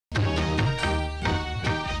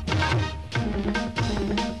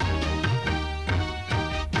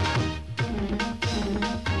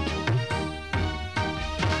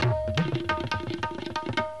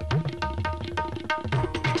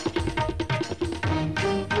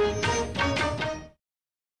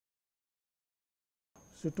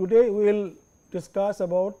So, today we will discuss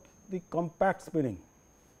about the compact spinning.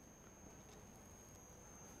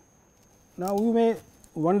 Now, we may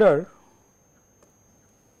wonder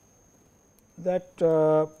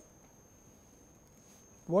that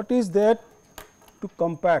what is there to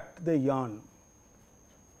compact the yarn.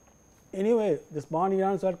 Anyway, the spun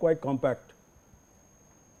yarns are quite compact,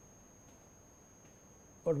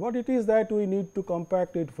 but what it is that we need to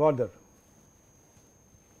compact it further.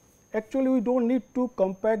 Actually, we do not need to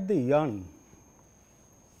compact the yarn,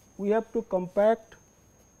 we have to compact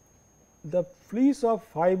the fleece of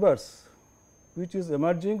fibers which is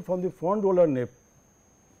emerging from the front roller nape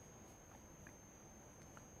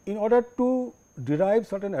in order to derive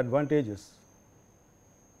certain advantages.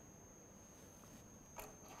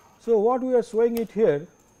 So, what we are showing it here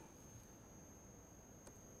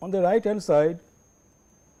on the right hand side,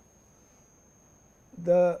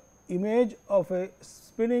 the image of a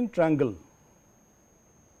spinning triangle.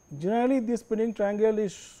 Generally, this spinning triangle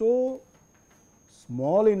is so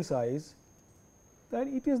small in size that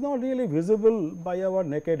it is not really visible by our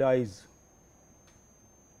naked eyes,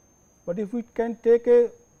 but if we can take a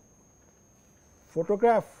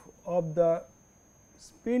photograph of the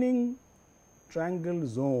spinning triangle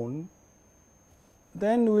zone,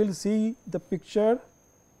 then we will see the picture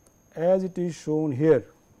as it is shown here.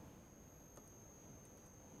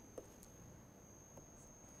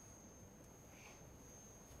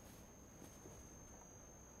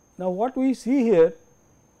 Now, what we see here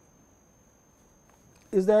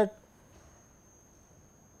is that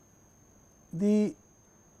the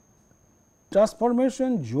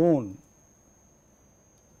transformation zone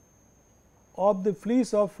of the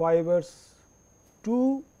fleece of fibers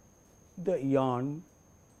to the yarn,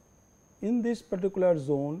 in this particular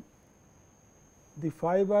zone the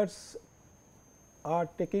fibers are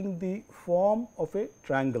taking the form of a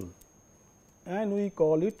triangle and we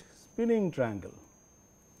call it spinning triangle.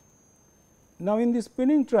 Now, in the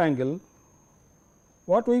spinning triangle,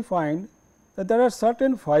 what we find that there are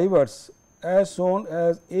certain fibers as shown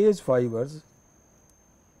as edge fibers.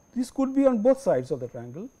 This could be on both sides of the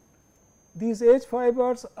triangle. These edge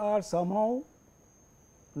fibers are somehow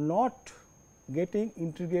not getting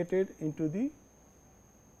integrated into the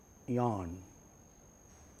yarn.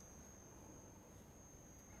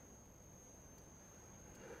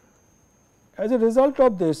 As a result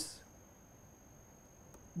of this,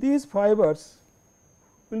 these fibers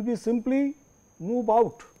will be simply move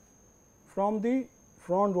out from the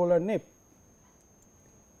front roller nape,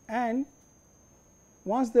 and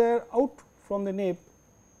once they are out from the nape,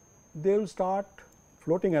 they will start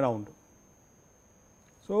floating around.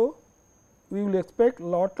 So, we will expect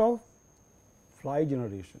lot of fly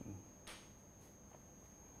generation.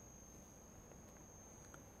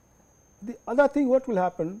 The other thing what will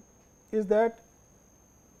happen is that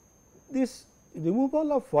this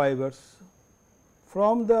removal of fibers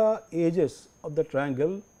from the edges of the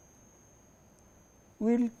triangle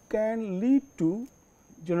can lead to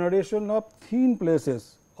generation of thin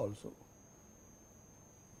places also,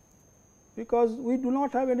 because we do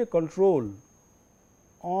not have any control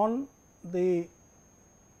on the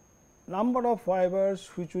number of fibers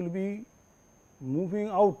which will be moving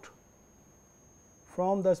out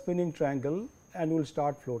from the spinning triangle and will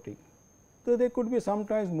start floating. So, they could be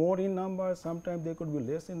sometimes more in numbers, sometimes they could be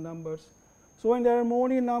less in numbers. So, when there are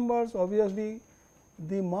more in numbers, obviously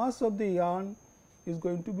the mass of the yarn is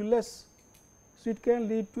going to be less. So, it can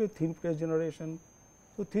lead to a thin place generation.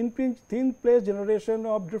 So, thin place generation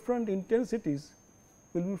of different intensities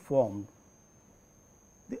will be formed.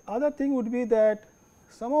 The other thing would be that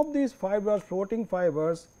some of these fibers, floating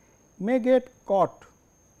fibers, may get caught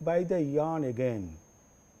by the yarn again,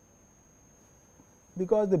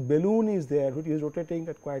 because the balloon is there which is rotating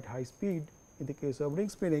at quite high speed in the case of ring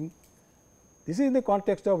spinning. This is in the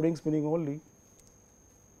context of ring spinning only,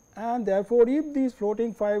 and therefore, if these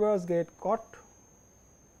floating fibers get caught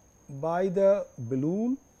by the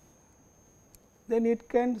balloon, then it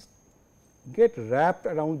can get wrapped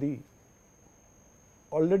around the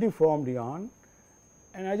already formed yarn,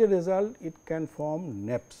 and as a result it can form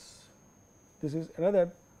naps. This is another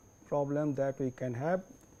problem that we can have,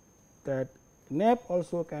 that nap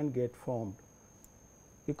also can get formed,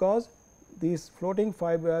 because these floating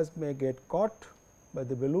fibers may get caught by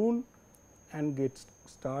the balloon and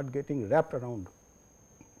start getting wrapped around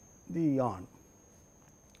the yarn.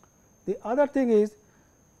 The other thing is,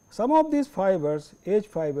 some of these fibers, edge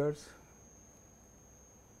fibers,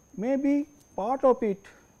 may be part of it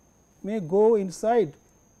may go inside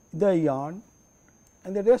the yarn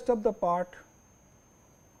and the rest of the part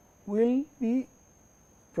will be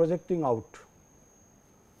projecting out.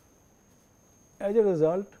 as a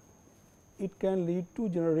result it can lead to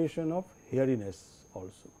generation of hairiness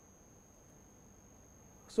also.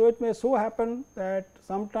 So, it may so happen that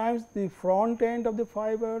sometimes the front end of the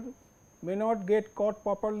fiber may not get caught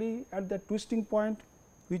properly at the twisting point,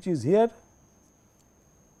 which is here,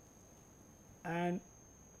 and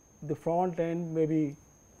the front end may be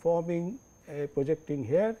forming a projecting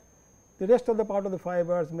here. The rest of the part of the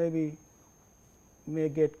fibers may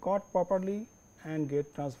get caught properly and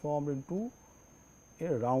get transformed into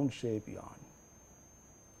a round shape yarn.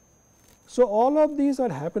 So, all of these are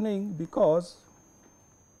happening because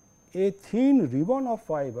a thin ribbon of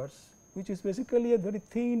fibers, which is basically a very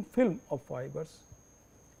thin film of fibers,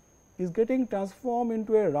 is getting transformed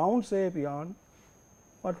into a round shape yarn,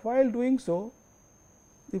 but while doing so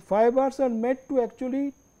the fibers are made to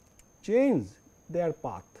actually change their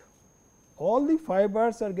path. All the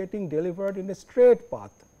fibers are getting delivered in a straight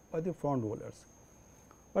path by the front rollers,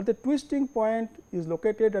 but the twisting point is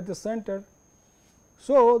located at the center.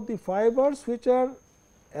 So, the fibers which are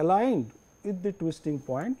aligned with the twisting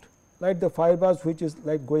point, like the fibers which is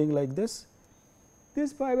like going like this,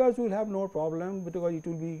 these fibers will have no problem because it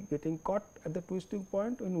will be getting caught at the twisting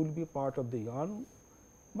point and will be part of the yarn.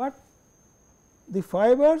 But the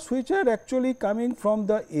fibers which are actually coming from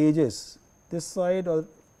the edges, this side or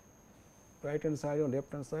right hand side or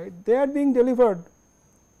left hand side, they are being delivered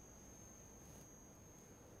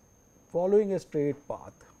following a straight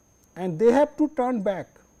path, and they have to turn back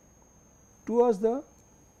towards the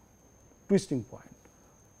twisting point.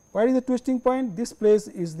 Where is the twisting point? This place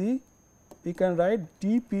is the, we can write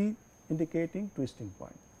TP indicating twisting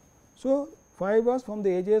point. So, fibers from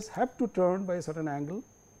the edges have to turn by a certain angle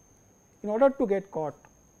in order to get caught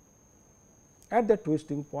at the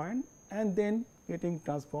twisting point and then getting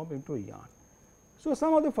transformed into a yarn. So,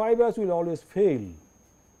 some of the fibers will always fail,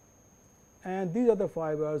 and these are the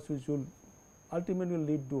fibers which will ultimately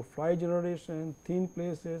lead to fly generation, thin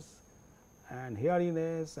places and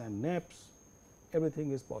hairiness and naps,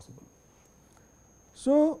 everything is possible.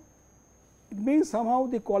 So, it means somehow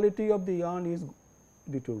the quality of the yarn is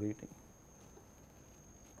deteriorating.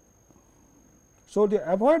 So,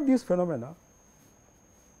 to avoid this phenomena,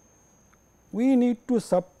 we need to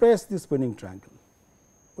suppress the spinning triangle.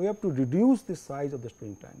 We have to reduce the size of the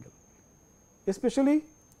spinning triangle, especially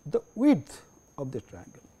the width of the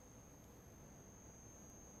triangle.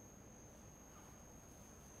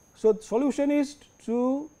 So, the solution is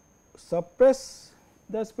to suppress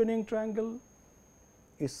the spinning triangle,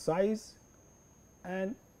 its size,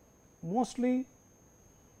 and mostly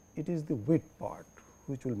it is the width part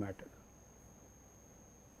which will matter.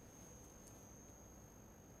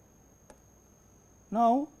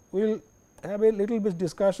 Now, we will have a little bit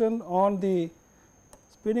discussion on the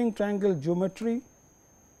spinning triangle geometry.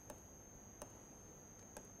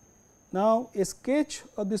 Now, a sketch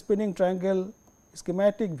of the spinning triangle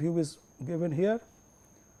schematic view is given here.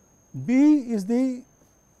 B is the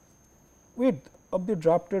width of the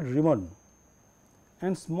drafted ribbon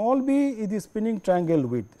and small b is the spinning triangle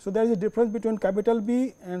width. So, there is a difference between capital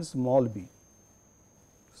B and small b.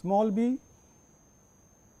 Small b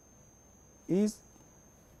is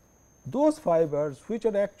those fibers which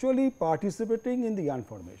are actually participating in the yarn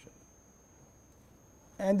formation,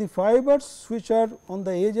 and the fibers which are on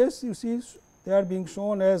the edges, you see they are being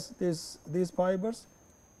shown as these fibers,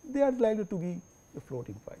 they are likely to be the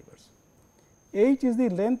floating fibers. H is the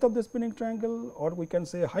length of the spinning triangle, or we can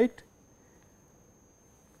say height,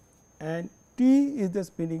 and T is the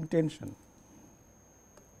spinning tension.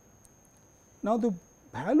 Now, the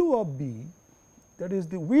value of B, that is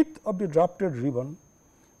the width of the drafted ribbon,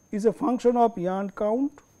 is a function of yarn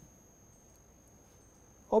count.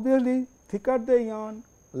 Obviously, thicker the yarn,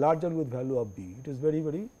 larger with value of B, it is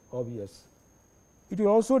very obvious. It will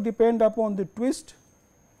also depend upon the twist,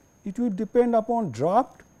 it will depend upon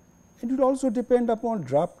draft, it will also depend upon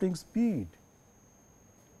drafting speed.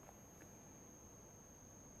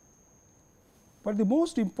 But the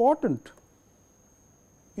most important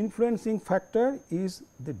influencing factor is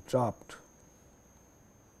the draft,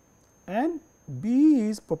 and B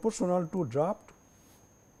is proportional to draft.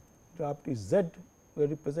 Draft is Z, we are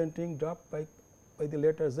representing draft by the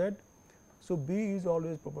letter Z. So, B is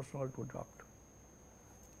always proportional to draft.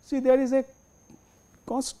 See, there is a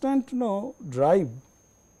constant drive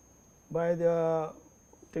by the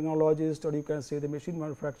technologists, or you can say the machine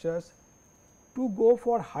manufacturers, to go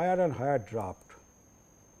for higher and higher draft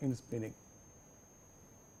in spinning.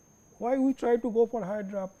 Why we try to go for higher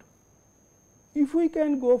draft? If we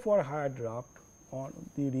can go for higher draft on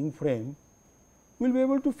the ring frame, we will be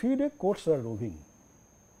able to feed a coarser roving,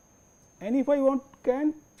 and if I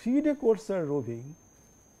can feed a coarser roving,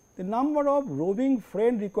 the number of roving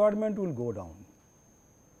frame requirement will go down.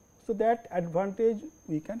 So, that advantage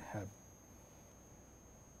we can have.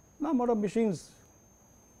 Number of machines,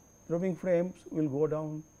 roving frames will go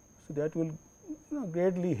down. So, that will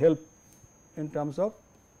greatly help in terms of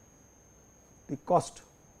the cost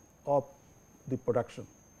of the production.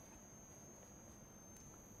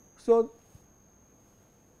 So,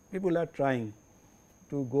 people are trying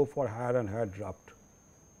to go for higher and higher draft,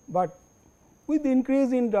 but with the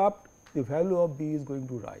increase in draft the value of B is going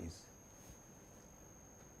to rise.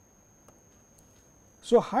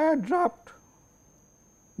 So, higher draft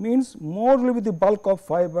means more will be the bulk of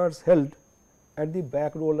fibers held at the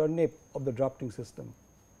back roller nip of the drafting system.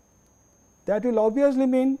 That will obviously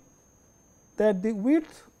mean that the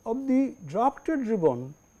width of the drafted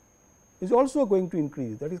ribbon is also going to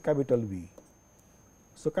increase, that is capital V.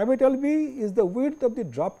 So, capital V is the width of the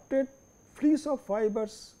drafted fleece of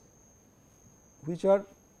fibers which are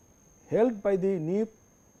held by the nip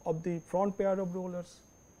of the front pair of rollers.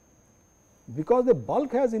 Because the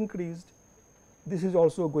bulk has increased, this is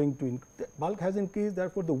also going to the bulk has increased,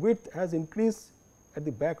 therefore, the width has increased at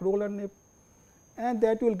the back roller nip, and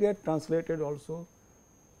that will get translated also.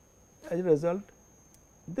 As a result,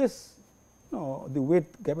 this the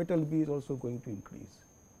width capital B is also going to increase.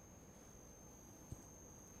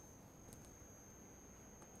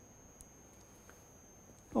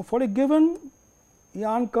 Now, for a given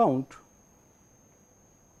yarn count,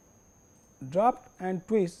 draft and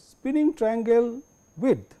twist, spinning triangle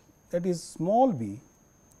width, that is small b,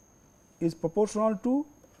 is proportional to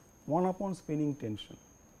 1 upon spinning tension.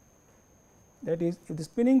 That is, if the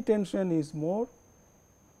spinning tension is more,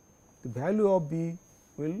 the value of B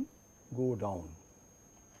will go down.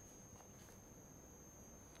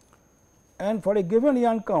 And for a given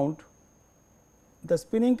yarn count, the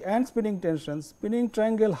spinning tension, spinning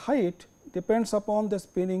triangle height depends upon the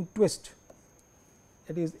spinning twist,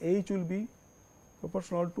 that is H will be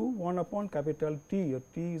proportional to 1 upon capital T, or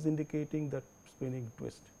T is indicating the spinning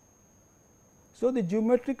twist. So, the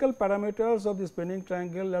geometrical parameters of the spinning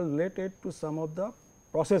triangle are related to some of the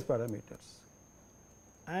process parameters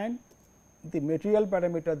and the material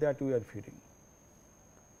parameter that we are feeding.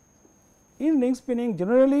 In ring spinning,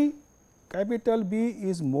 generally capital B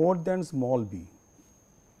is more than small b,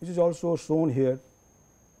 which is also shown here,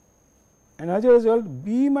 and as a result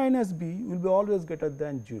B minus B will be always greater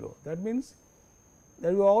than 0. That means,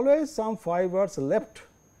 there will always some fibers left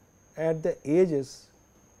at the edges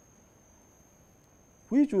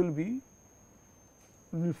which will be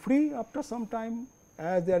free after some time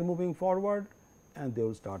as they are moving forward, and they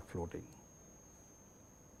will start floating.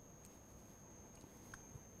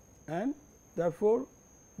 And therefore,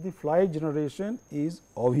 the fly generation is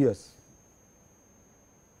obvious.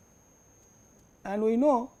 And we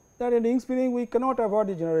know that in ring spinning we cannot avoid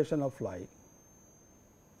the generation of fly,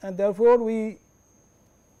 and therefore, we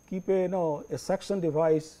keep a suction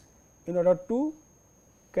device in order to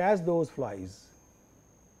catch those flies.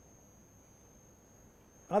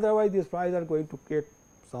 Otherwise, these flies are going to create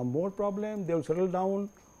some more problem, they will settle down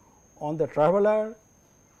on the traveler.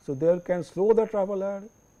 So, they can slow the traveler,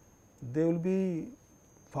 they will be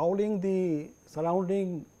fouling the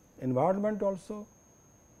surrounding environment also.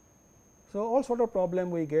 So, all sort of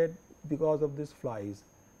problem we get because of these flies,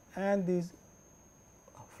 and these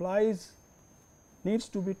flies needs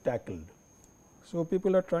to be tackled. So,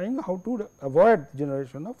 people are trying how to avoid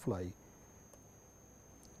generation of fly.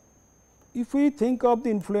 If we think of the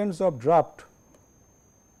influence of draft,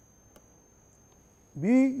 B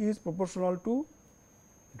is proportional to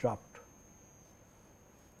draft.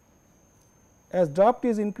 As draft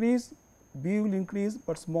is increased, B will increase,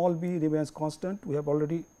 but small b remains constant. We have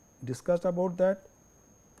already discussed about that.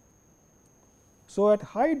 So, at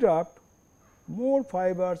high draft, more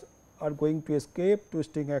fibers are going to escape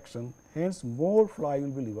twisting action, hence more fly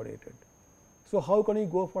will be liberated. So, how can you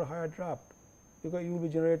go for higher draft? Because you will be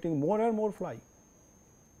generating more and more fly,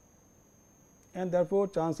 and therefore,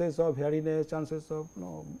 chances of hairiness, chances of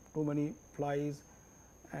too many flies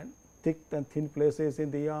and thick and thin places in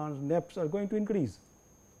the yarn, nets are going to increase.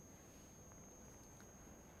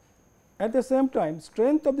 At the same time,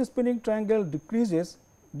 strength of the spinning triangle decreases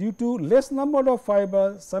due to less number of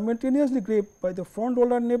fibers simultaneously gripped by the front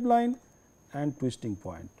roller nib line and twisting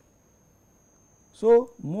point.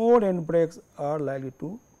 So, more end breaks are likely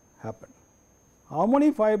to happen. How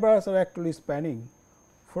many fibers are actually spanning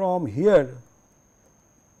from here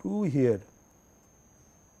to here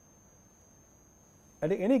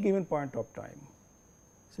at any given point of time?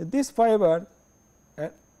 So, this fiber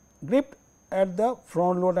gripped at the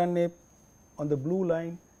front roller nib on the blue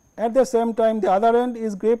line, at the same time the other end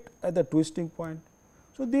is gripped at the twisting point.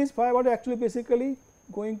 So, So, these fibers are actually basically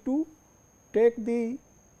going to take the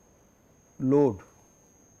load,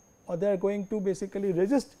 or they are going to basically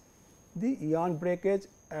resist the yarn breakage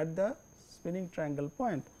at the spinning triangle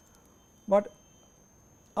point. But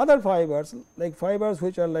other fibers, like fibers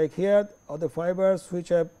which are like here, or the fibers which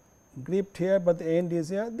have gripped here, but the end is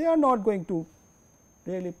here, they are not going to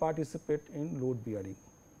really participate in load bearing.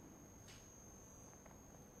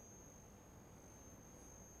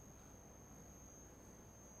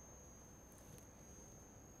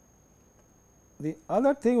 The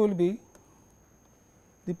other thing will be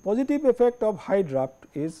the positive effect of high draft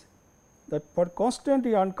is that for constant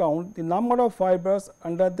yarn count, the number of fibers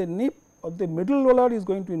under the nip of the middle roller is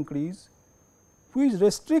going to increase, which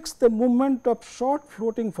restricts the movement of short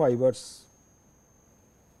floating fibers.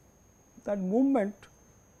 That movement,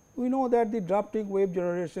 we know that the drafting wave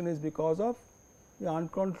generation is because of the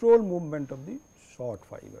uncontrolled movement of the short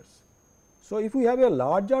fibers. So, if we have a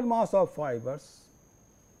larger mass of fibers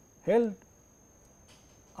held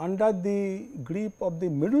under the grip of the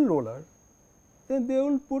middle roller, then they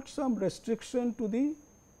will put some restriction to the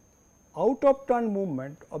out of turn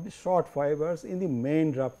movement of the short fibers in the main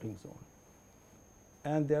drafting zone,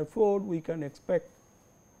 and therefore, we can expect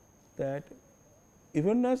that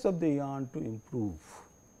evenness of the yarn to improve.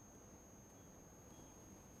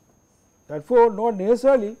 Therefore, not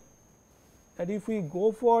necessarily that if we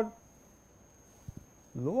go for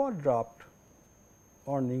lower draft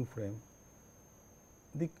ornering frame,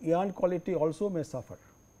 the yarn quality also may suffer.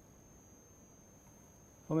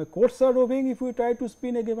 From a coarser roving, if we try to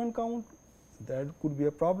spin a given count, that could be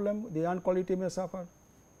a problem, the yarn quality may suffer.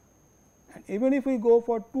 And even if we go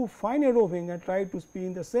for too fine a roving and try to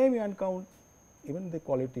spin the same yarn count, even the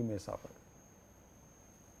quality may suffer.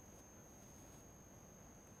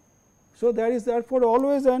 So, there is therefore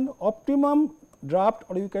always an optimum draft,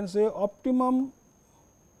 or you can say optimum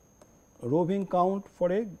roving count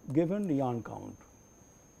for a given yarn count.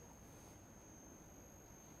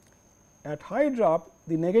 At high draft,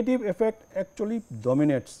 the negative effect actually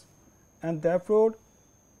dominates, and therefore,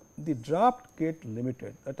 the draft get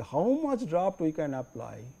limited, that how much draft we can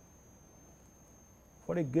apply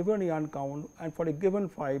for a given yarn count and for a given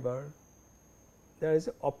fiber, there is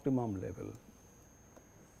an optimum level.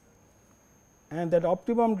 And that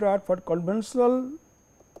optimum draft for conventional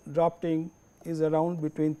drafting is around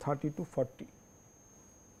between 30 to 40.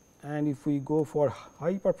 And if we go for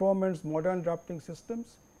high performance modern drafting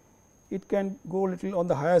systems, it can go little on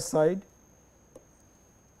the higher side,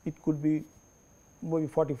 it could be maybe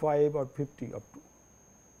 45 or 50 up to.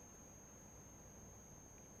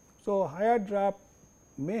 So, higher draft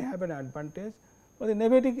may have an advantage, but the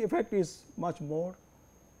negative effect is much more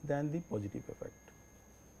than the positive effect,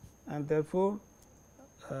 and therefore,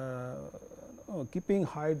 keeping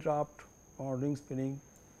high draft or ring spinning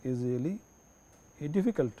is really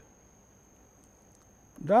difficult.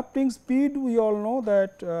 Drafting speed, we all know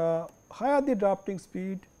that higher the drafting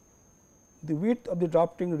speed, the width of the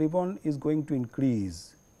drafting ribbon is going to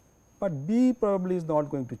increase, but B probably is not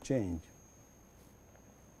going to change.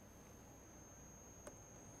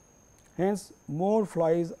 Hence, more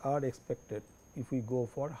flies are expected if we go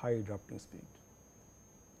for high drafting speed.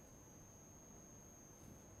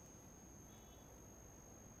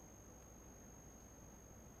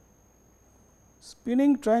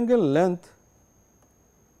 Spinning triangle length.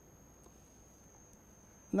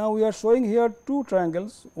 Now, we are showing here two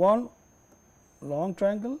triangles, one long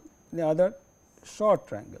triangle, the other short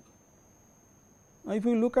triangle. Now, if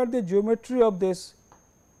you look at the geometry of this,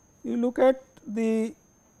 you look at the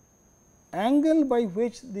angle by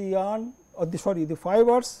which the yarn or the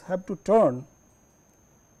fibers have to turn,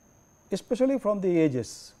 especially from the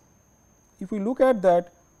edges. If we look at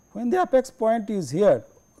that, when the apex point is here,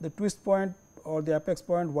 the twist point or the apex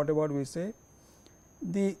point, whatever we say,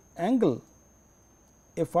 the angle,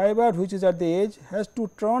 a fiber which is at the edge has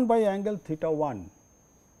to turn by angle theta 1,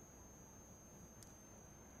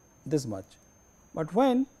 this much. But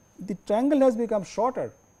when the triangle has become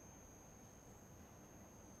shorter,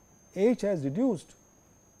 h has reduced,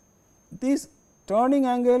 this turning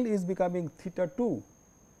angle is becoming theta 2.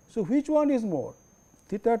 So, which one is more?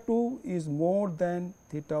 Theta 2 is more than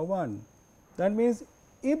theta 1. That means,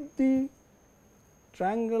 if the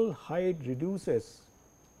triangle height reduces,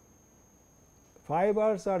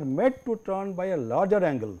 fibers are made to turn by a larger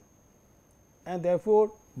angle, and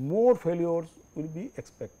therefore, more failures will be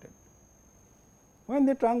expected. When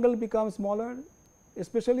the triangle becomes smaller,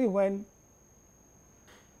 especially when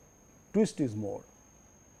twist is more,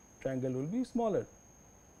 triangle will be smaller.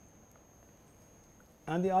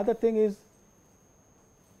 And the other thing is,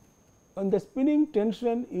 when the spinning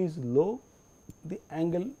tension is low, the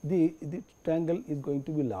angle, the triangle is going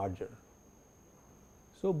to be larger.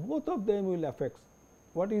 So, both of them will affect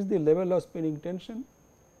what is the level of spinning tension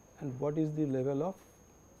and what is the level of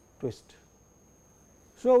twist.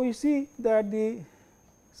 So, we see that the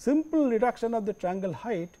simple reduction of the triangle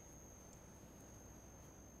height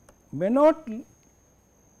may not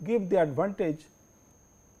give the advantage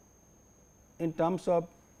in terms of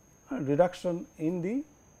reduction in the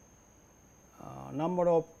number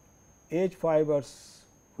of edge fibers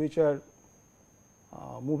which are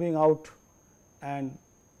moving out and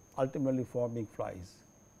ultimately forming flies.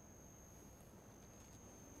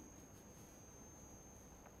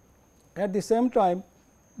 At the same time,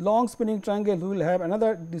 long spinning triangle will have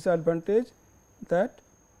another disadvantage, that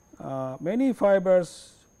many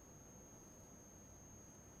fibers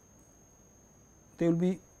they will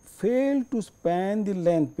be fail to span the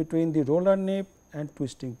length between the roller nib and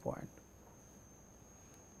twisting point.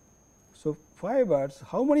 So, fibers,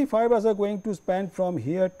 how many fibers are going to span from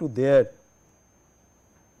here to there,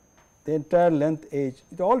 the entire length edge,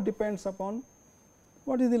 it all depends upon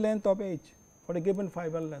what is the length of edge for a given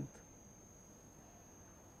fiber length.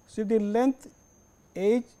 So, if the length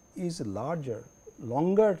edge is larger,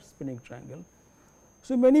 longer spinning triangle,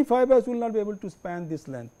 so many fibers will not be able to span this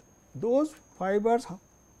length. Those fibers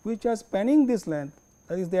which are spanning this length,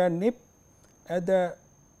 that is their nib at the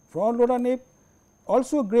front roller nib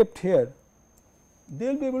also gripped here, they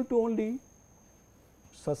will be able to only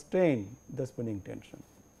sustain the spinning tension.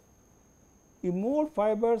 If more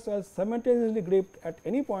fibers are simultaneously gripped at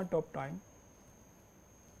any point of time,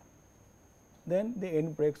 then the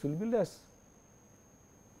end breaks will be less,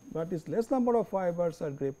 but if less number of fibers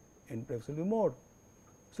are gripped, end breaks will be more.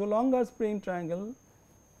 So, longer spinning triangle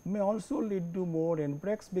may also lead to more end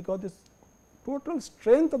breaks, because this total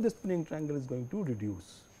strength of the spinning triangle is going to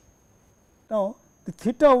reduce. Now, the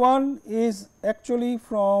theta 1 is actually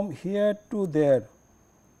from here to there.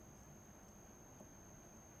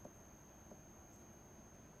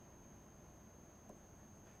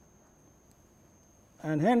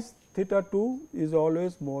 And hence, theta 2 is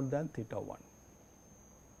always more than theta 1.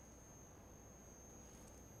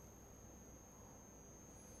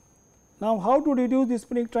 Now, how to reduce the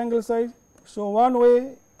spinning triangle size? So, one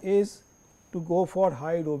way is to go for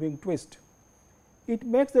high roving twist. It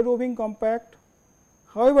makes the roving compact.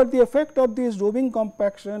 However, the effect of this roving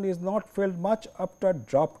compaction is not felt much after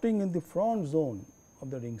drafting in the front zone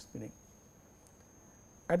of the ring spinning.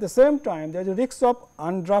 At the same time, there is a risk of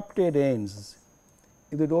undrafted ends.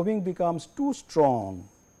 If the roving becomes too strong,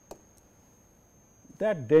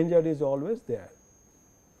 that danger is always there.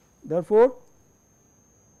 Therefore,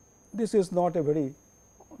 this is not a very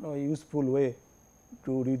useful way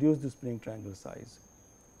to reduce the spinning triangle size.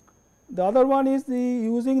 The other one is the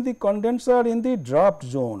using the condenser in the draft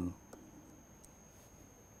zone.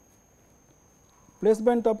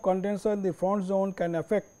 Placement of condenser in the front zone can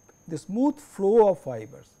affect the smooth flow of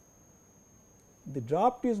fibers. The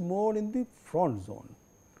draft is more in the front zone.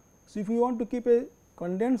 So, if you want to keep a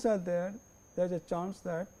condenser there, there is a chance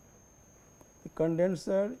that the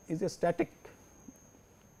condenser is a static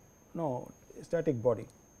body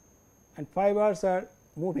and fibers are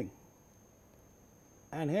moving,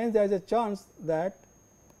 and hence there is a chance that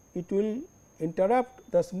it will interrupt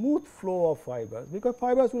the smooth flow of fibers, because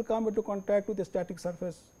fibers will come into contact with the static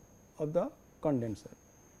surface of the condenser,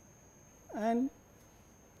 and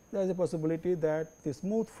there is a possibility that the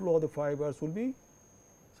smooth flow of the fibers will be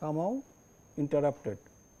somehow interrupted,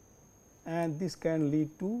 and this can lead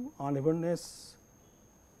to unevenness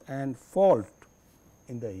and fault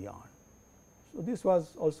in the yarn. So, this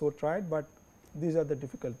was also tried, but these are the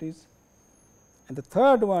difficulties. And the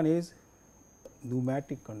third one is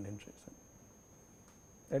pneumatic condensation,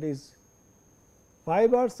 that is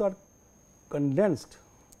fibers are condensed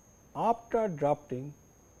after drafting,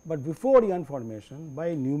 but before yarn formation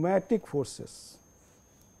by pneumatic forces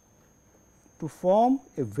to form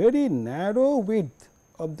a very narrow width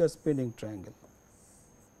of the spinning triangle.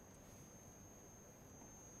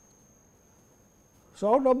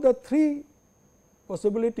 So, out of the three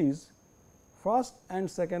possibilities, first and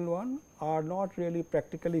second one are not really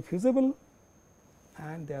practically feasible,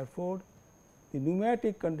 and therefore, the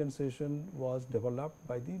pneumatic condensation was developed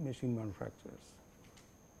by the machine manufacturers.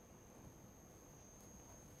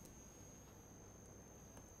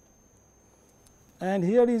 And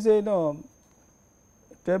here is a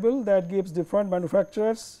table that gives different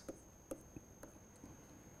manufacturers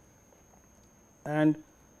and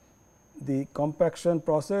the compaction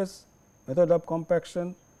process, method of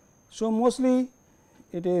compaction. So, mostly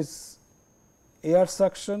it is air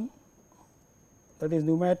suction, that is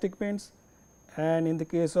pneumatic means, and in the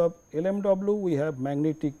case of LMW we have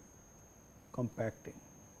magnetic compacting.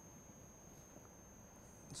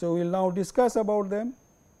 So, we will now discuss about them,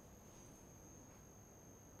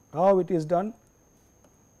 how it is done.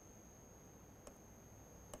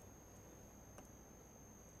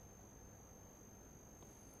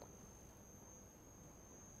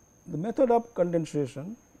 The method of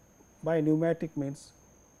condensation by pneumatic means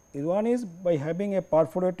is, one is by having a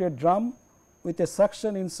perforated drum with a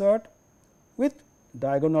suction insert with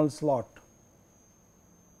diagonal slot.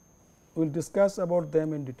 We will discuss about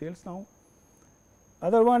them in details now.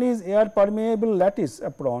 Other one is air permeable lattice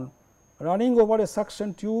apron running over a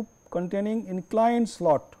suction tube containing inclined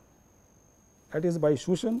slot, that is by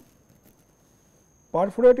Schussen.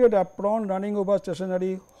 Perforated apron running over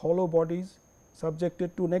stationary hollow bodies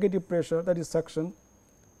subjected to negative pressure, that is suction,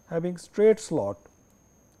 having straight slot.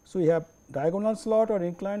 So, we have diagonal slot or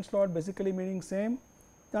inclined slot, basically meaning same.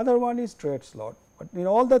 The other one is straight slot, but in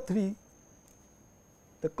all the three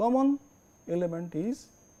the common element is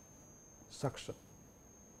suction.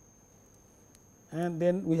 And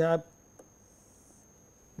then we have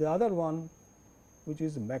the other one, which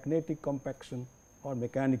is magnetic compaction or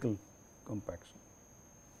mechanical compaction.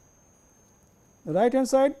 The right hand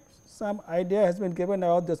side, some idea has been given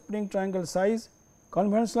about the spinning triangle size.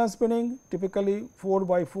 Conventional spinning typically 4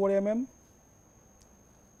 by 4 mm,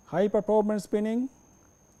 high performance spinning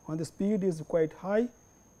when the speed is quite high,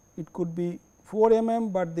 it could be 4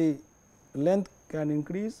 mm, but the length can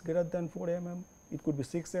increase greater than 4 mm, it could be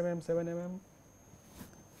 6 mm, 7 mm.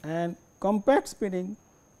 And compact spinning,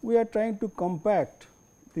 we are trying to compact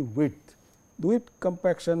the width. The width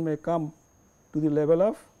compaction may come to the level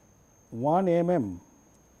of 1 mm,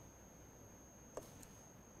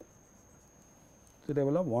 the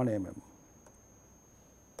level of 1 mm.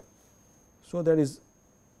 So, there is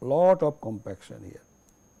lot of compaction here,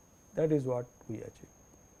 that is what we achieve.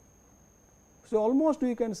 So, almost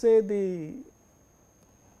we can say the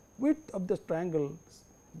width of the triangle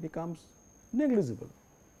becomes negligible,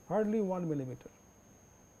 hardly 1 millimeter.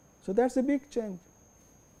 So, that is a big change,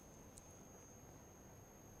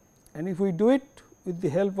 and if we do it with the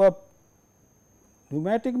help of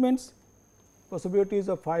pneumatic means, possibilities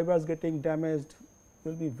of fibers getting damaged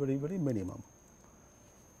will be very minimum.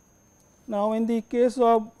 Now, in the case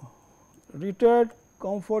of retired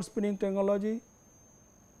comfort spinning technology,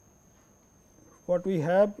 what we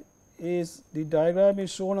have is the diagram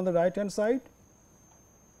is shown on the right hand side.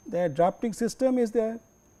 The drafting system is there.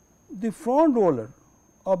 The front roller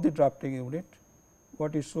of the drafting unit,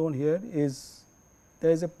 what is shown here is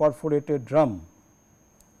there is a perforated drum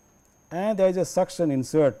and there is a suction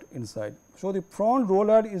insert inside. So, the front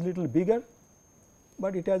roller is little bigger,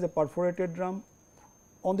 but it has a perforated drum.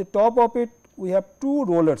 On the top of it we have two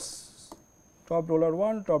rollers, top roller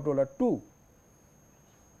 1, top roller 2,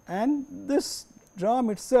 and this drum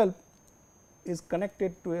itself is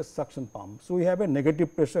connected to a suction pump. So, we have a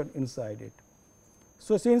negative pressure inside it.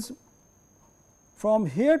 So, since from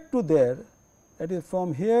here to there, that is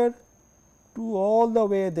from here to all the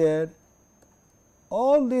way there,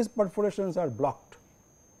 all these perforations are blocked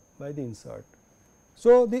by the insert.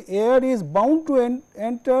 So, the air is bound to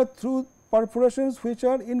enter through perforations which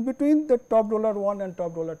are in between the top roller 1 and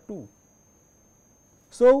top roller 2.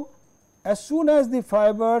 So, as soon as the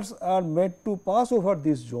fibers are made to pass over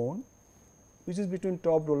this zone, which is between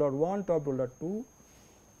top roller 1, top roller 2,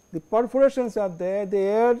 the perforations are there, the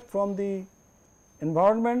air from the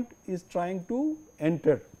environment is trying to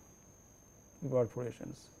enter the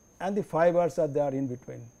perforations and the fibers are there in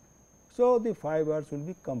between. So, the fibers will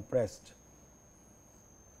be compressed.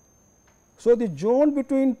 So, the zone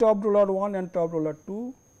between top roller 1 and top roller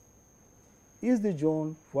 2 is the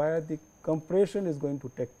zone where the compression is going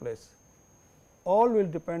to take place. All will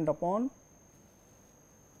depend upon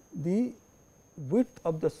the width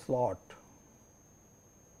of the slot.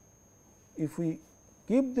 If we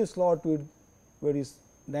keep the slot width very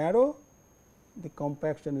narrow, the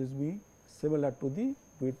compaction is be similar to the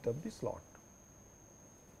width of the slot.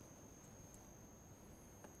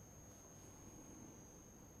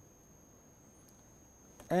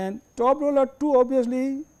 And top roller 2,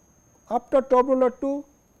 obviously after top roller 2,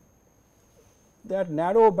 that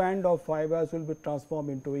narrow band of fibers will be transformed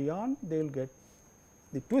into a yarn. They will get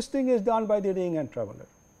the twisting is done by the ring and traveler.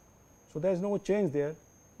 So, there is no change there,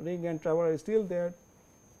 ring and traveler is still there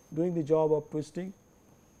doing the job of twisting,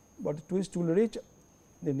 but the twist will reach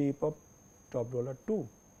the nip of top roller 2,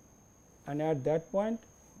 and at that point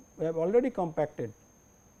we have already compacted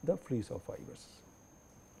the fleece of fibers.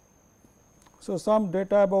 So, some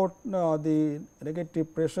data about the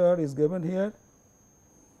negative pressure is given here.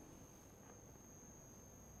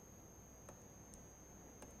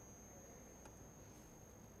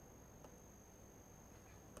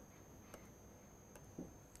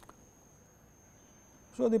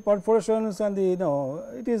 So, the perforations and the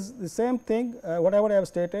it is the same thing, whatever I have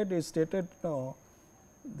stated is stated,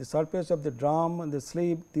 the surface of the drum and the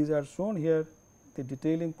sleeve, these are shown here, the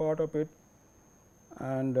detailing part of it,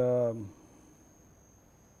 and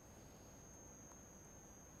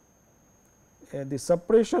the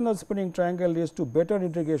separation of spinning triangle leads to better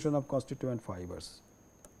integration of constituent fibers.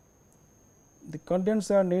 The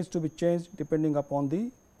condenser needs to be changed depending upon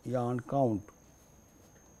the yarn count,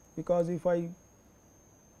 because if I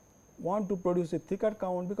want to produce a thicker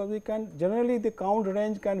count, because we can generally the count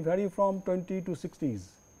range can vary from 20 to 60s.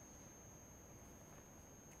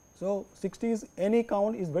 So, 60s any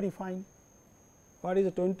count is very fine, but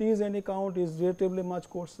is 20s any count is relatively much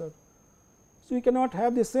coarser. So, we cannot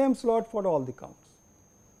have the same slot for all the counts.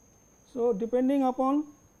 So, depending upon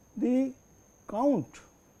the count,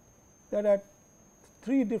 there are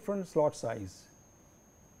 3 different slot size: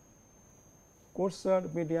 coarser,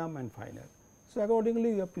 medium and finer. So,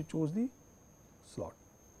 accordingly you have to choose the slot.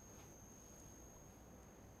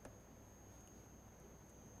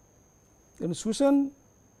 In Swayam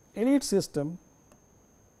Elite system,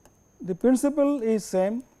 the principle is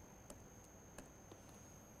same.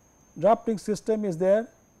 Drafting system is there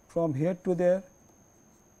from here to there.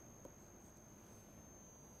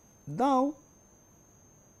 Now,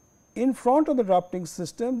 in front of the drafting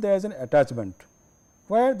system there is an attachment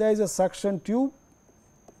where there is a suction tube,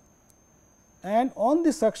 and on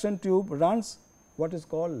the suction tube runs what is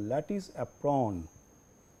called lattice apron.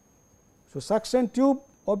 So, suction tube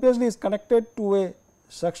obviously is connected to a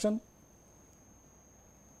suction,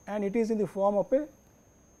 and it is in the form of a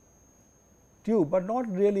tube, but not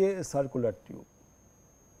really a circular tube.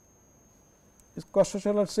 This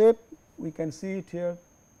cross-sectional shape, we can see it here,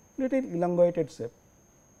 little elongated shape,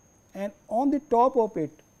 and on the top of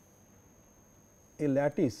it a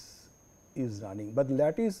lattice is running, but the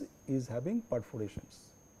lattice is having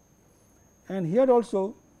perforations. And here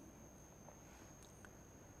also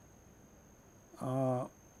the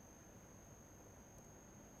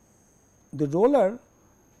roller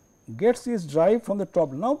gets its drive from the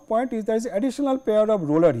top. Now, point is there is additional pair of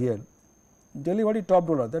roller here, delivery top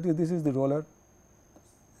roller, that is, this is the roller.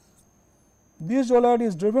 This roller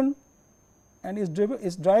is driven and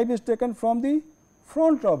its drive is taken from the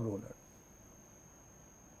front top roller.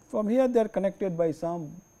 From here they are connected by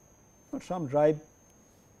some drive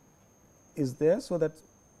is there, so that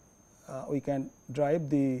we can drive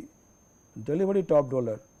the delivery top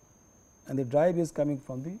roller, and the drive is coming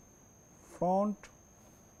from the front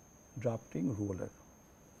drafting roller.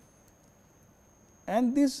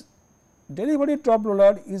 And this delivery top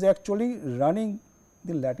roller is actually running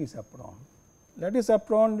the lattice apron. Lattice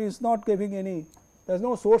apron is not giving any, there is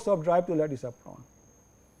no source of drive to lattice apron.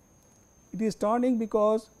 It is turning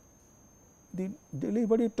because the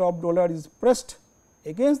delivery top roller is pressed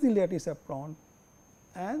against the lattice apron,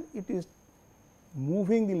 and it is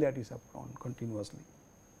moving the lattice apron continuously.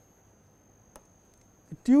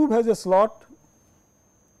 The tube has a slot.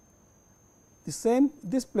 The same,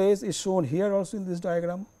 this place is shown here also in this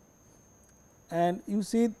diagram, and you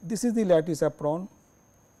see this is the lattice apron.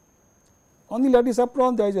 On the lattice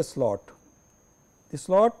apron there is a slot. The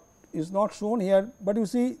slot is not shown here, but you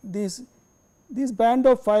see this band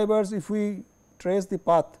of fibers, if we trace the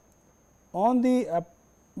path on the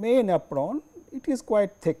main apron, it is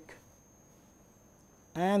quite thick,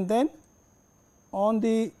 and then on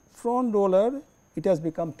the front roller it has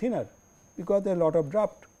become thinner because there is a lot of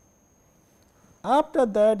draft. After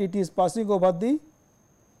that it is passing over the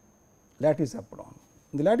lattice apron.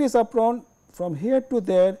 The lattice apron from here to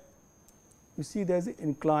there, you see there is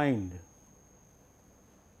inclined,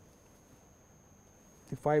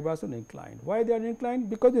 the fibers are inclined. Why they are inclined?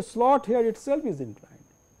 Because the slot here itself is inclined.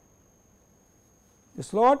 The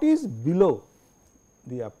slot is below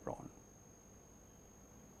the apron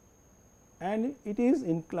and it is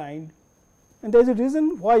inclined, and there is a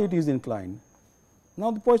reason why it is inclined. Now,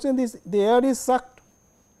 the question is the air is sucked.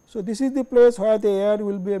 So, this is the place where the air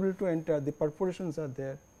will be able to enter, the perforations are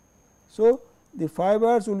there. So, the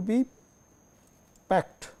fibers will be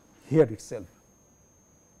packed here itself,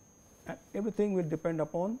 and everything will depend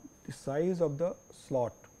upon the size of the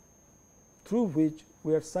slot through which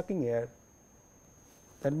we are sucking air.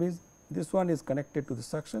 That means, this one is connected to the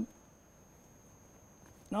suction.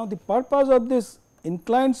 Now, the purpose of this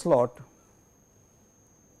inclined slot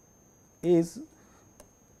is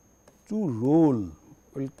to roll,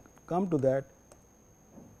 we will come to that.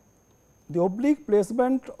 The oblique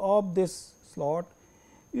placement of this slot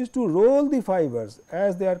is to roll the fibers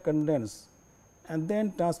as they are condensed and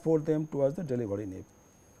then transport them towards the delivery nib.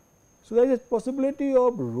 So, there is a possibility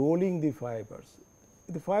of rolling the fibers.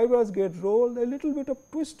 the fibers get rolled, a little bit of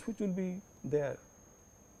twist which will be there,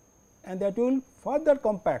 and that will further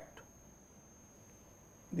compact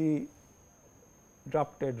the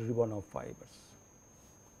drafted ribbon of fibers.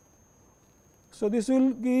 So, this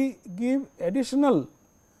will give additional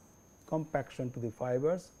compaction to the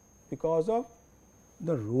fibers because of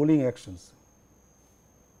the rolling actions.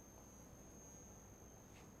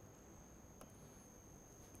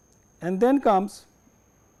 And then comes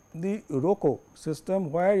the ROCO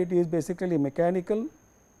system, where it is basically mechanical,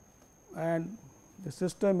 and the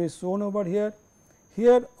system is shown over here.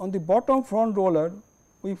 Here on the bottom front roller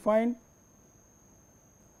we find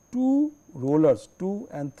two rollers, 2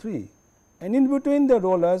 and 3, and in between the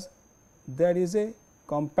rollers there is a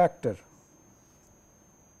compactor,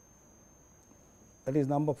 that is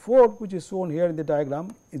number 4, which is shown here in the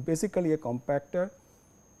diagram, is basically a compactor.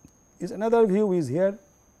 Is another view is here.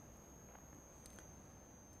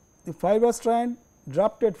 The fiber strand,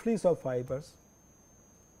 drafted fleece of fibers,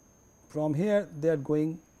 from here they are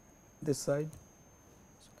going this side,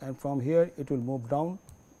 and from here it will move down.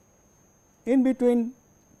 In between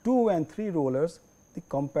 2 and 3 rollers the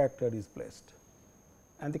compactor is placed,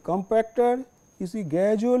 and the compactor, you see,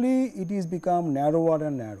 gradually it is become narrower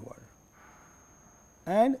and narrower,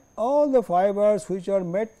 and all the fibers which are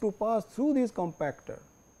made to pass through this compactor,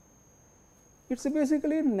 it is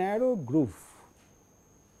basically a narrow groove,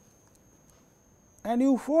 and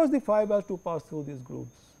you force the fibers to pass through these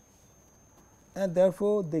grooves, and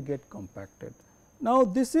therefore, they get compacted. Now,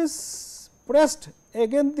 this is pressed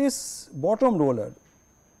against this bottom roller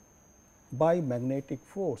by magnetic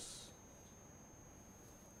force,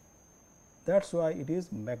 that is why it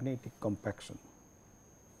is magnetic compaction.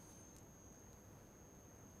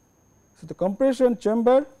 So, the compression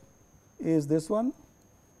chamber is this one,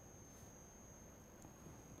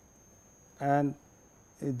 and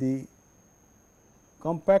the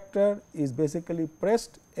compactor is basically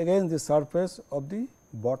pressed against the surface of the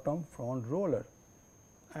bottom front roller,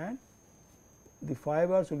 and the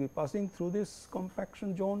fibers will be passing through this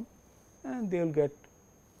compaction zone, and they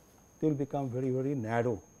will become very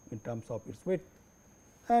narrow in terms of its width.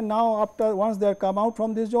 And now, after once they come out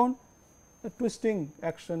from this zone, the twisting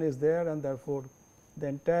action is there, and therefore, the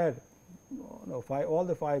entire all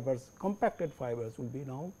the fibers, compacted fibers, will be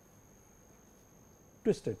now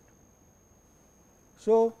twisted.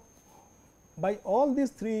 So, by all these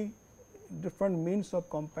 3 different means of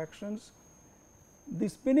compactions, the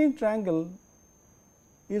spinning triangle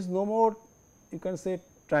is no more, you can say,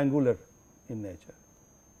 triangular in nature.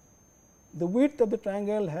 The width of the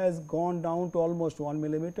triangle has gone down to almost 1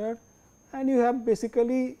 millimeter, and you have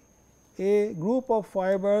basically a group of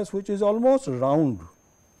fibers which is almost round.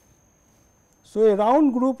 So, a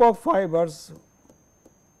round group of fibers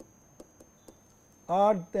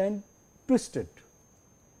are then twisted,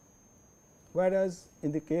 whereas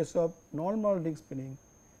in the case of normal ring spinning,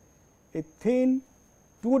 a thin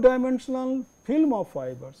 2-dimensional film of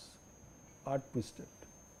fibers are twisted.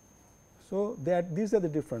 So, these are the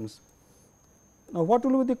difference. Now, what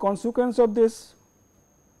will be the consequence of this?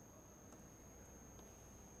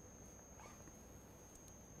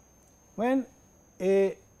 When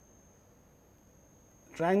a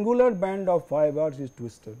triangular band of fibers is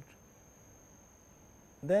twisted,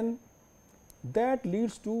 then that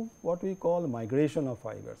leads to what we call migration of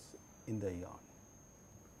fibers in the yarn.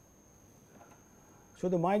 So,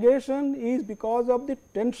 the migration is because of the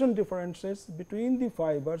tension differences between the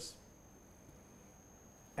fibers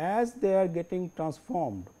as they are getting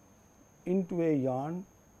transformed into a yarn.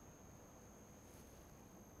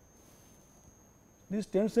 These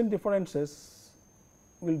tension differences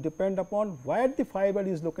will depend upon where the fiber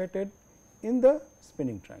is located in the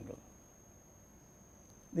spinning triangle.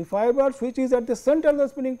 The fibers which is at the center of the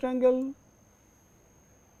spinning triangle,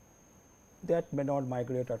 that may not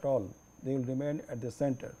migrate at all, they will remain at the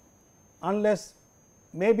center, unless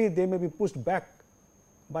maybe they may be pushed back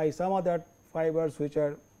by some other fibers which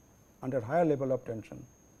are under higher level of tension.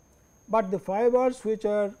 But the fibers which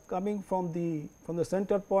are coming from the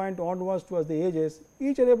center point onwards towards the edges,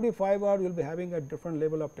 each and every fiber will be having a different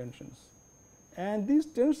level of tensions, and these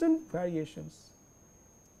tension variations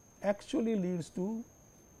actually leads to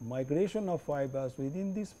migration of fibers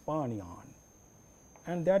within the span yarn,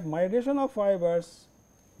 and that migration of fibers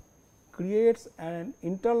creates an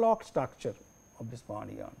interlocked structure of the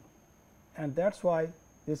span yarn, and that is why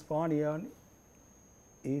this span yarn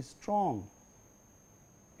is strong.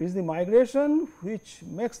 It is the migration which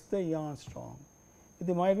makes the yarn strong. If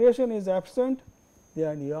the migration is absent, the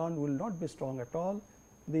yarn will not be strong at all,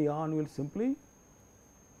 the yarn will simply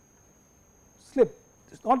slip.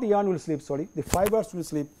 Not the yarn will slip, sorry, the fibers will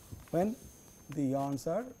slip when the yarns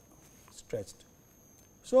are stretched.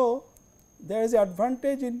 So, there is an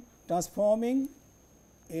advantage in transforming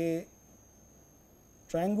a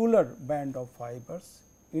triangular band of fibers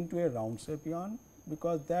into a round shape yarn,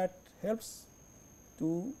 because that helps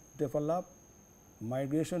to develop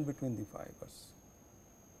migration between the fibers.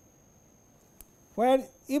 Where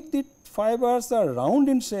if the fibers are round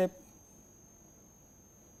in shape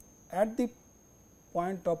at the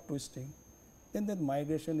point of twisting, then the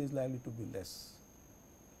migration is likely to be less.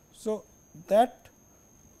 So, that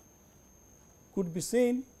could be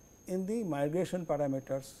seen in the migration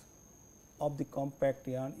parameters of the compact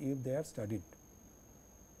yarn if they are studied.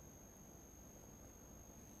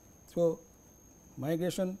 So,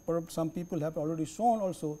 migration, some people have already shown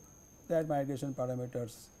also that migration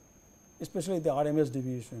parameters, especially the RMS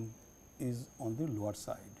deviation, is on the lower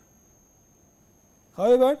side.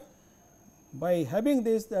 However, by having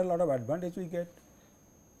this, there are a lot of advantage we get.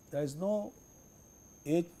 There is no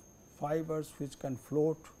edge fibers which can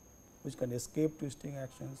float, which can escape twisting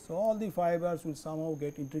action. So, all the fibers will somehow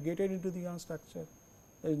get integrated into the yarn structure.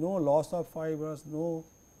 There is no loss of fibers, no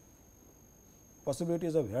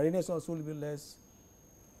possibilities of hairiness also will be less.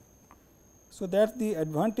 So, that is the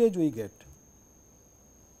advantage we get.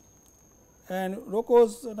 And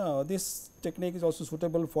Roco's this technique is also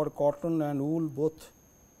suitable for cotton and wool both.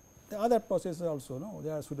 The other processes also they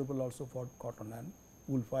are suitable also for cotton and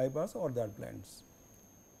wool fibers or their blends.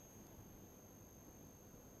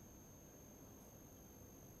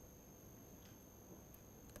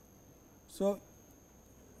 So,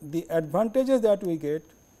 the advantages that we get,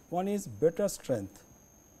 one is better strength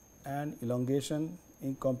and elongation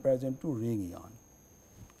in comparison to ring yarn,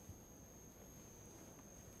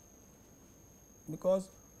 because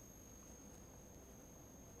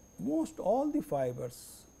most of the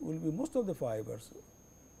fibers will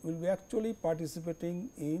be actually participating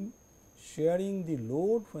in sharing the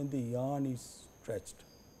load when the yarn is stretched.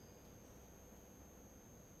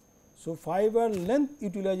 So, fiber length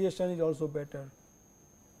utilization is also better,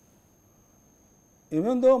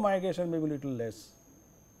 even though migration may be little less,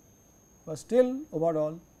 but still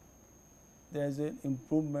overall there is an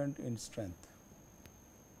improvement in strength.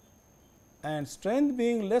 And strength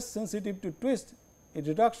being less sensitive to twist, a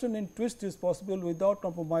reduction in twist is possible without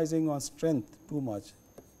compromising on strength too much,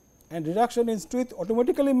 and reduction in twist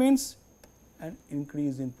automatically means an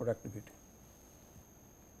increase in productivity.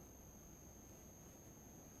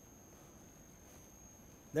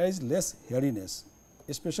 There is less hairiness,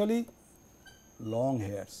 especially long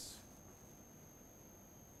hairs.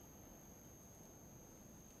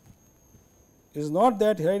 It is not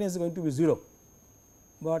that hairiness is going to be 0,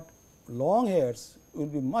 but long hairs will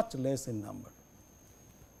be much less in number.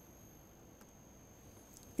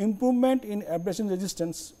 Improvement in abrasion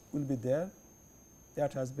resistance will be there,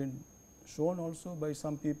 that has been shown also by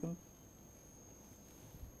some people.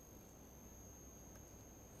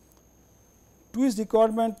 Twist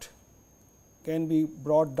requirement can be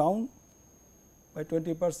brought down by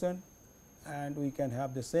 20%, and we can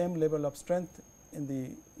have the same level of strength in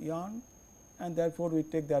the yarn, and therefore, we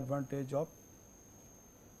take the advantage of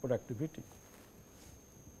productivity.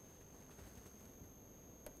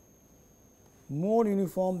 More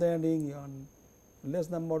uniform than ring yarn, less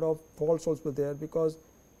number of faults also there, because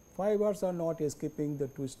fibers are not escaping the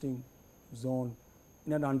twisting zone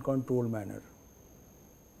in an uncontrolled manner,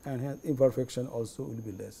 and hence imperfection also will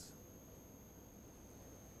be less.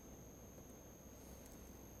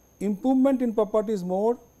 Improvement in properties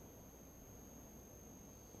more,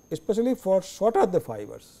 especially for shorter the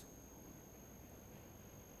fibers.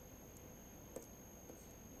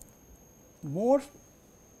 More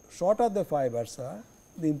shorter the fibers are,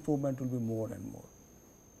 the improvement will be more and more.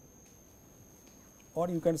 Or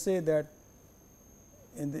you can say that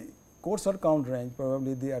in the coarser count range,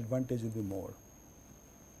 probably the advantage will be more.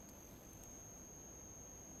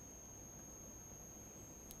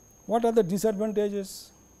 What are the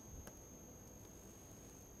disadvantages?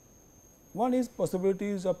 One is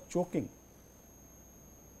possibilities of choking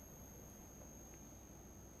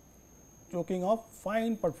of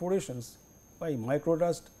fine perforations by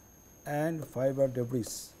microdust and fiber debris.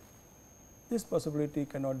 This possibility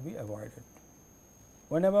cannot be avoided.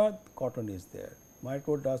 Whenever cotton is there,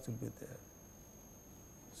 microdust will be there.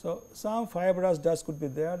 So, some fibrous dust could be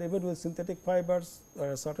there. Even with synthetic fibers, there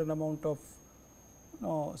are a certain amount of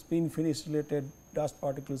spin finish related dust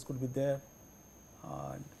particles could be there,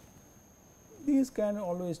 and these can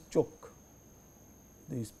always choke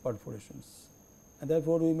these perforations, and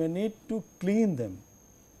therefore, we may need to clean them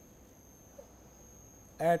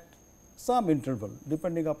at some interval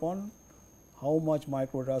depending upon how much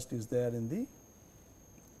microdust is there in the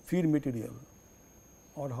feed material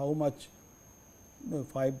or how much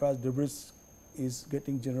fibrous debris is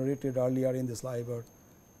getting generated earlier in the sliver,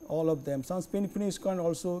 all of them. Some spin finish can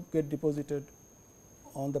also get deposited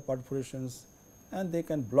on the perforations and they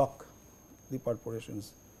can block the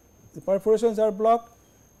perforations. The perforations are blocked,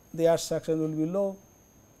 the ash suction will be low,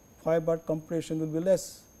 fiber compression will be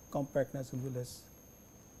less, compactness will be less.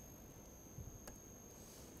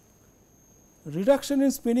 Reduction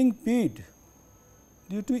in spinning speed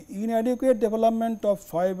due to inadequate development of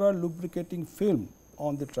fiber lubricating film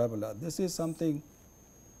on the traveler. This is something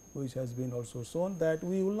which has been also shown, that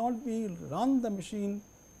we will not be run the machine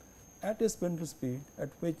at a spindle speed at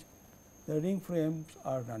which the ring frames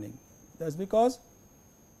are running. That is because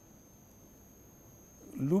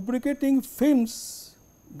lubricating films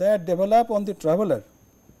that develop on the traveler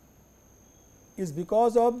is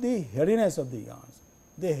because of the hairiness of the yarns.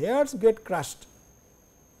 The hairs get crushed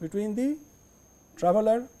between the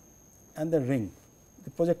traveler and the ring, the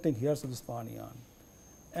projecting hairs of the spun yarn,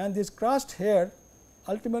 and this crushed hair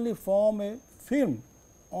ultimately form a film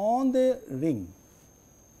on the ring,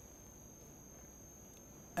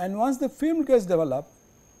 and once the film gets developed,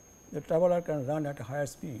 the traveler can run at a higher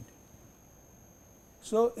speed.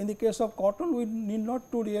 So, in the case of cotton, we need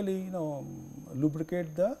not to really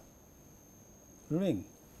lubricate the ring.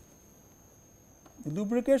 The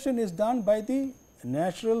lubrication is done by the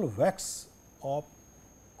natural wax of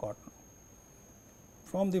cotton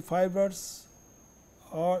from the fibers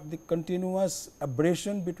or the continuous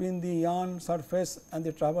abrasion between the yarn surface and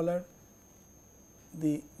the traveler.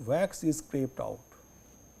 The wax is scraped out,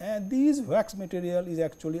 and this wax material is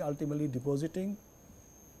actually ultimately depositing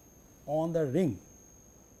on the ring,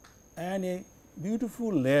 and a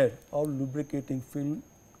beautiful layer of lubricating film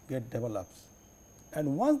get develops.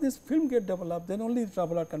 And once this film get developed, then only the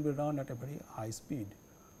traveler can be run at a very high speed.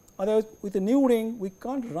 Otherwise, with a new ring, we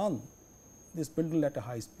can't run the spindle at a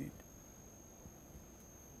high speed.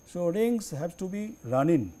 So, rings have to be run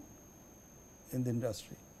in the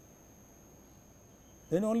industry.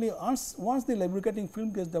 Then only once the lubricating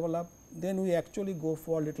film gets developed, then we actually go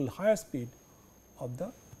for a little higher speed of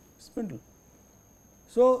the spindle.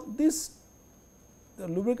 So, the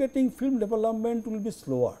lubricating film development will be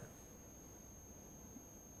slower,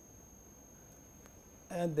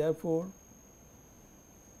 and therefore,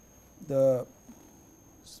 the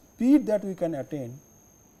speed that we can attain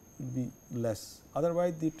will be less.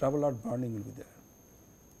 Otherwise, the traveler burning will be there,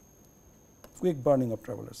 quick burning of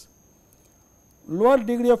travelers. Lower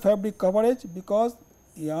degree of fabric coverage because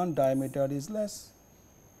yarn diameter is less,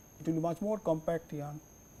 it will be much more compact yarn,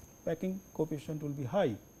 packing coefficient will be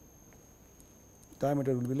high,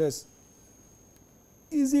 diameter will be less.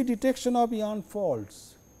 Easy detection of yarn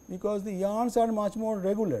faults because the yarns are much more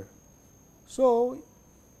regular. So,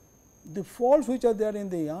 the faults which are there in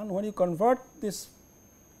the yarn, when you convert this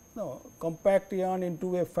compact yarn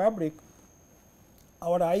into a fabric,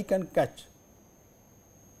 our eye can catch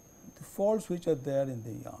the faults which are there in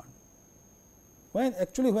the yarn, when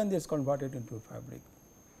it is converted into a fabric,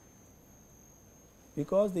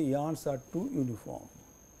 because the yarns are too uniform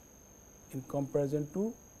in comparison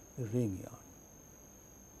to the ring yarn.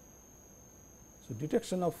 So,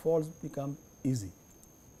 detection of faults becomes easy.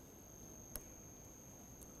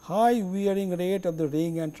 High wearing rate of the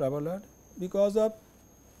ring and traveler because of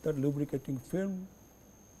that lubricating film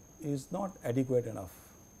is not adequate enough.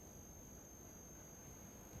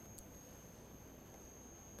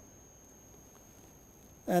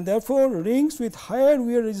 And therefore, rings with higher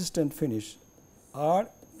wear resistant finish are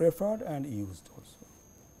preferred and used also.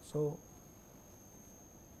 So,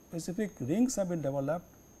 specific rings have been developed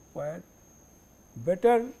where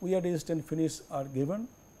better wear resistant finish are given,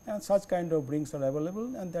 and such kind of rings are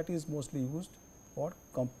available, and that is mostly used for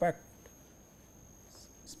compact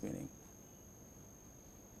spinning.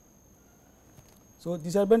 So,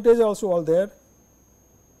 disadvantages are also all there.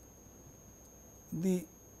 The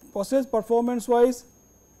process performance wise,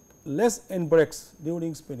 less end breaks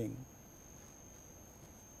during spinning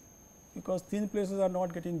because thin places are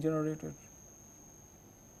not getting generated,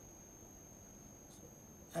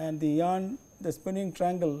 and the yarn, the spinning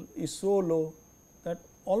triangle is so low that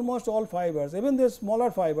almost all fibers, even the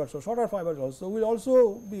smaller fibers or shorter fibers also will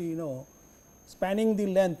also be spanning the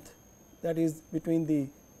length that is between the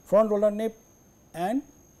front roller nip and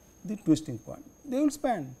the twisting point. They will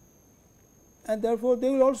span, and therefore,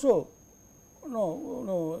 they will also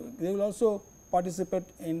they will also participate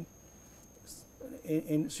in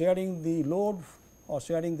sharing the load or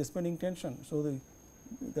sharing the spinning tension. So,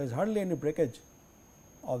 there is hardly any breakage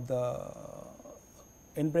of the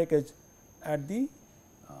end breakage at the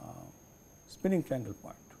spinning triangle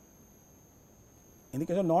point. In the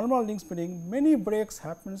case of normal ring spinning, many breaks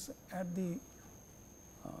happens at the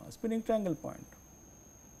spinning triangle point,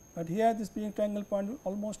 but here the spinning triangle point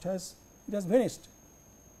almost has vanished.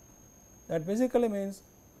 That basically means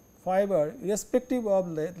fiber irrespective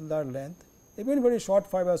of the length, even very short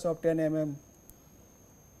fibers of 10 mm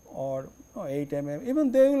or 8 mm,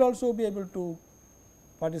 even they will also be able to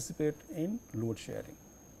participate in load sharing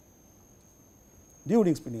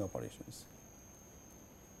during spinning operations.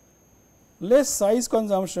 Less size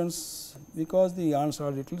consumptions because the yarns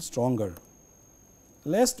are little stronger,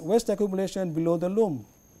 less waste accumulation below the loom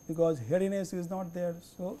because hairiness is not there.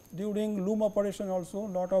 So, during loom operation also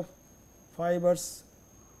lot of fibers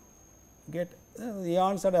get the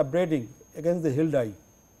yarns are abrading against the hill die,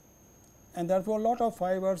 and therefore, lot of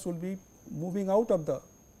fibers will be moving out of the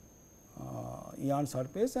yarn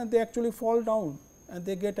surface and they actually fall down and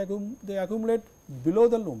they accumulate below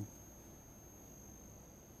the loom.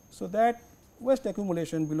 So, that waste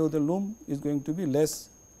accumulation below the loom is going to be less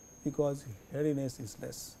because hairiness is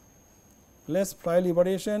less. Less fly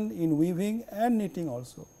liberation in weaving and knitting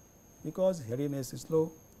also because hairiness is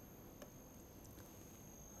low.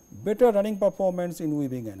 Better running performance in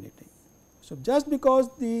weaving and knitting. So, just because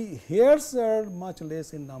the hairs are much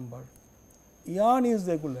less in number, yarn is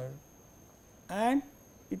regular and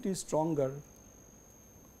it is stronger,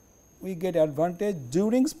 we get advantage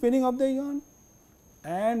during spinning of the yarn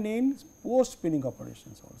and in post spinning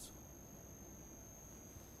operations also.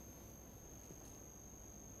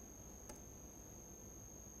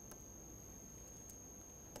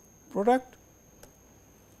 Product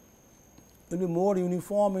will be more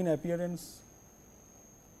uniform in appearance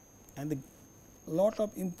and the lot of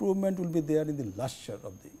improvement will be there in the luster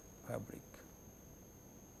of the fabric.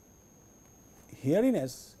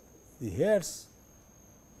 Hairiness, the hairs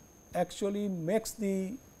actually makes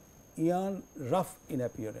the yarn rough in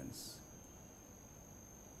appearance,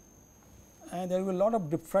 and there will be a lot of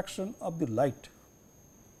diffraction of the light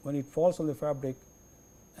when it falls on the fabric,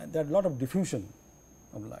 and there is a lot of diffusion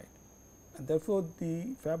of light, and therefore,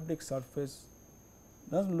 the fabric surface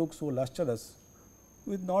does not look so lustrous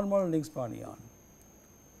with normal ring spun yarn.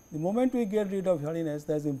 The moment we get rid of hairiness,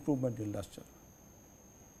 there is improvement in luster.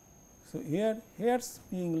 So, here hairs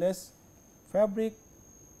being less, fabric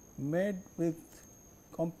made with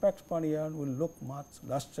compact spun yarn will look much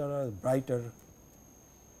lustrous, brighter.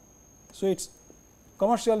 So, its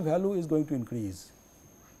commercial value is going to increase.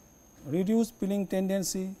 Reduce pilling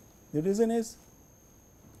tendency, the reason is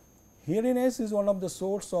hairiness is one of the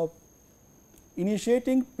source of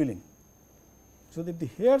initiating pilling. So, that the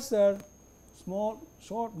hairs are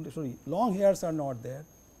long hairs are not there,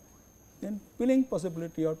 then pilling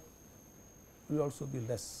possibility will also be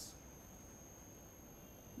less,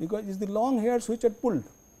 because it is the long hairs which are pulled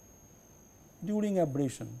during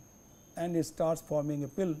abrasion and it starts forming a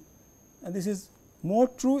pill, and this is more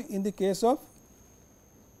true in the case of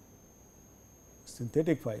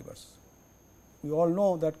synthetic fibers. We all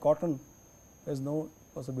know that cotton has no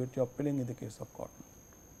possibility of pilling in the case of cotton,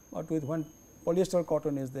 but with when polyester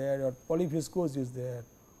cotton is there or polyviscose is there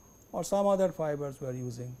or some other fibers we are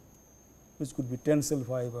using, which could be tensile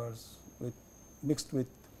fibers mixed with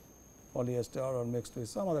polyester or mixed with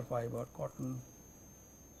some other fiber, cotton,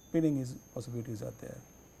 pilling possibilities are there.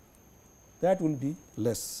 That will be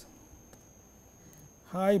less.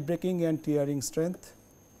 High breaking and tearing strength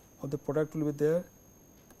of the product will be there,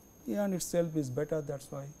 yarn itself is better, that is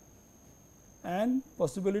why, and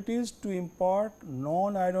possibilities to impart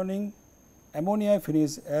non-ironing ammonia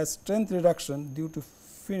finish as strength reduction due to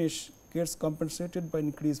finish gets compensated by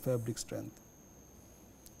increased fabric strength.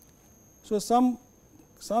 So,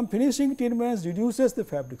 some finishing treatments reduces the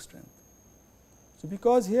fabric strength. So,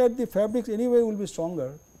 because here the fabrics anyway will be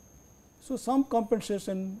stronger, so some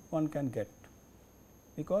compensation one can get,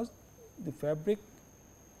 because the fabric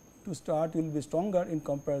to start will be stronger in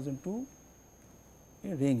comparison to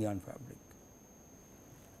a ring yarn fabric.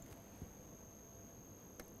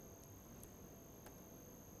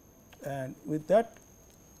 And with that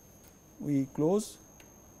we close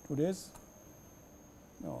today's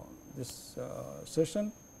this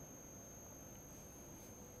session.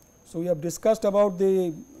 So, we have discussed about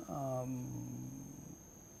the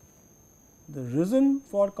reason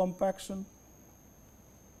for compaction,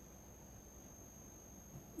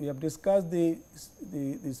 we have discussed the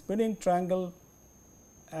spinning triangle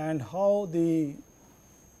and how the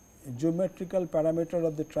geometrical parameter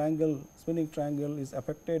of the triangle, spinning triangle is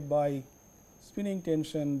affected by spinning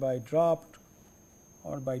tension, by draft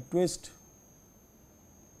or by twist,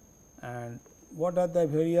 and what are the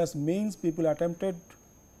various means people attempted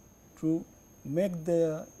to make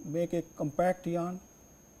a compact yarn,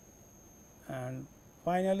 and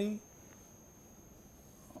Finally,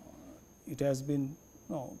 it has been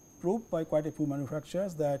proved by quite a few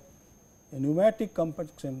manufacturers that a pneumatic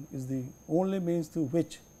compaction is the only means through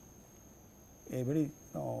which a very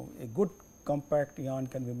a good compact yarn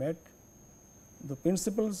can be made. The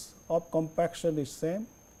principles of compaction is same,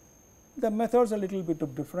 the methods are a little bit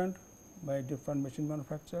different by different machine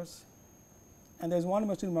manufacturers, and there is one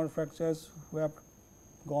machine manufacturers who have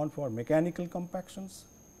gone for mechanical compactions,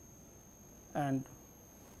 and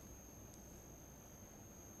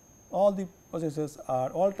all the processes are,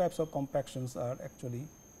 all types of compactions are actually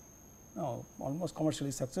almost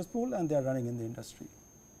commercially successful, and they are running in the industry.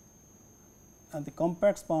 And the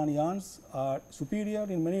compact span yarns are superior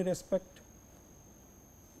in many respects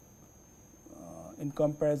in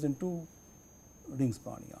comparison to ring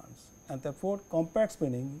span yarns, and therefore, compact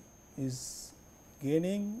spinning is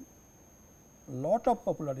gaining lot of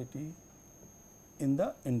popularity in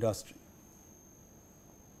the industry,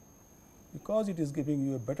 because it is giving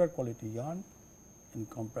you a better quality yarn in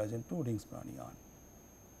comparison to ring spun yarn,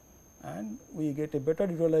 and we get a better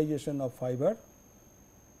utilization of fiber,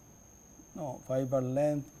 fiber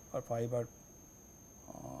length or fiber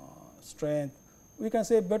strength, we can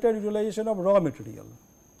say better utilization of raw material.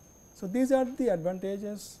 So, these are the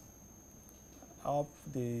advantages of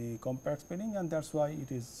the compact spinning, and that is why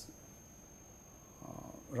it is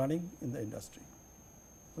running in the industry.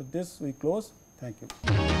 With this we close. Thank you.